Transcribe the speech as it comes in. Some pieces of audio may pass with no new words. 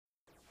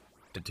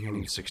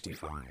Detainee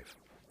 65,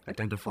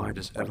 identified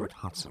as Everett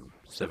Hudson,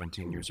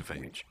 17 years of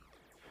age.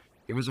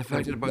 He was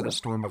affected by the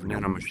storm of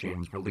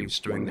nanomachines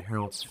released during the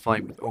Herald's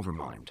fight with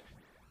Overmind,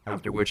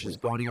 after which his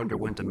body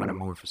underwent a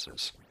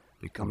metamorphosis,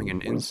 becoming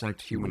an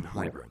insect-human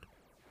hybrid.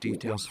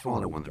 Details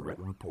follow in the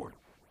written report.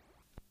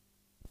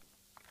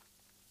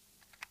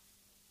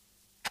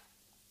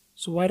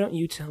 So why don't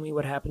you tell me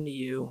what happened to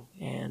you,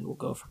 and we'll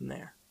go from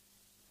there.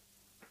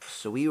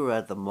 So we were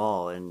at the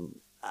mall, and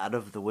out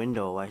of the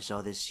window I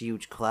saw this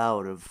huge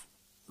cloud of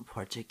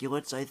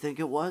particulates, I think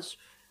it was.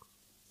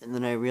 And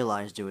then I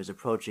realized it was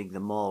approaching the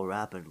mall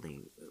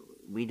rapidly.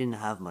 We didn't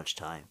have much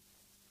time.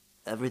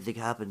 Everything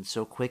happened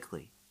so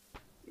quickly.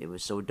 It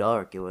was so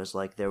dark, it was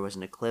like there was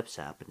an eclipse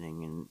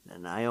happening,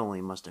 and I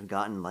only must have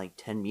gotten like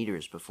 10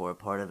 meters before a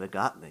part of it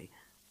got me.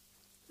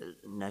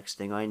 Next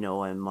thing I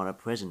know, I'm on a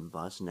prison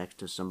bus next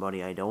to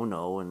somebody I don't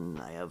know, and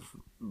I have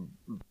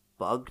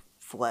bug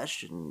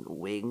flesh and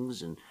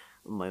wings, and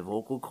my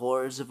vocal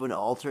cords have been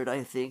altered,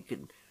 I think,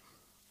 and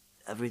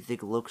everything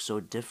looks so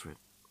different.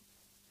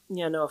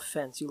 Yeah, no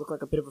offense, you look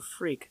like a bit of a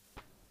freak.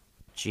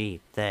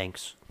 Gee,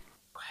 thanks.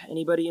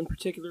 Anybody in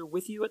particular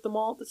with you at the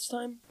mall at this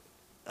time?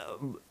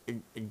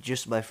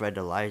 Just my friend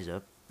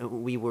Eliza.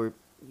 We were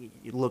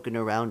looking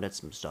around at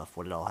some stuff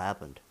when it all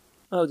happened.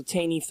 Oh,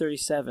 Detainee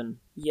 37.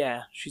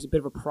 Yeah, she's a bit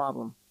of a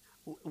problem.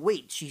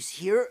 Wait, she's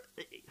here?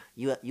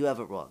 You have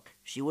it wrong.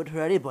 She wouldn't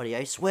hurt anybody,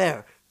 I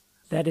swear.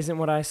 That isn't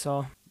what I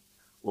saw.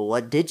 Well,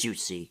 what did you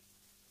see?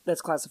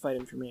 That's classified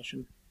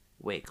information.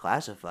 Wait,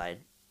 classified?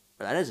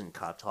 That isn't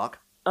cop talk.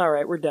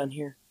 Alright, we're done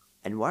here.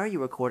 And why are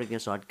you recording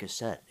this on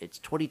cassette? It's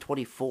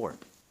 2024.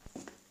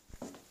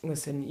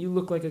 Listen, you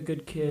look like a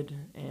good kid,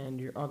 and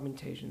your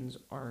augmentations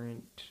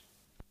aren't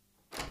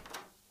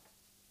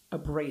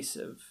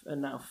abrasive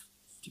enough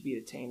to be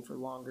detained for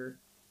longer.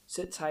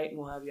 Sit tight and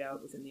we'll have you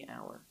out within the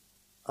hour.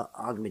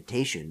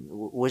 Augmentation?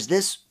 Was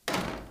this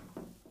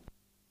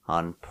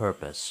on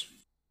purpose?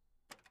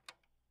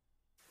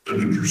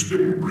 An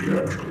interesting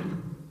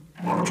reaction.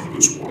 Monitor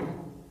this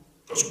one,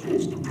 as well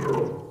as the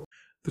barrel.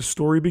 The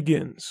story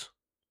begins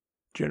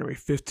January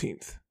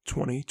 15th,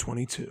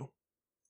 2022.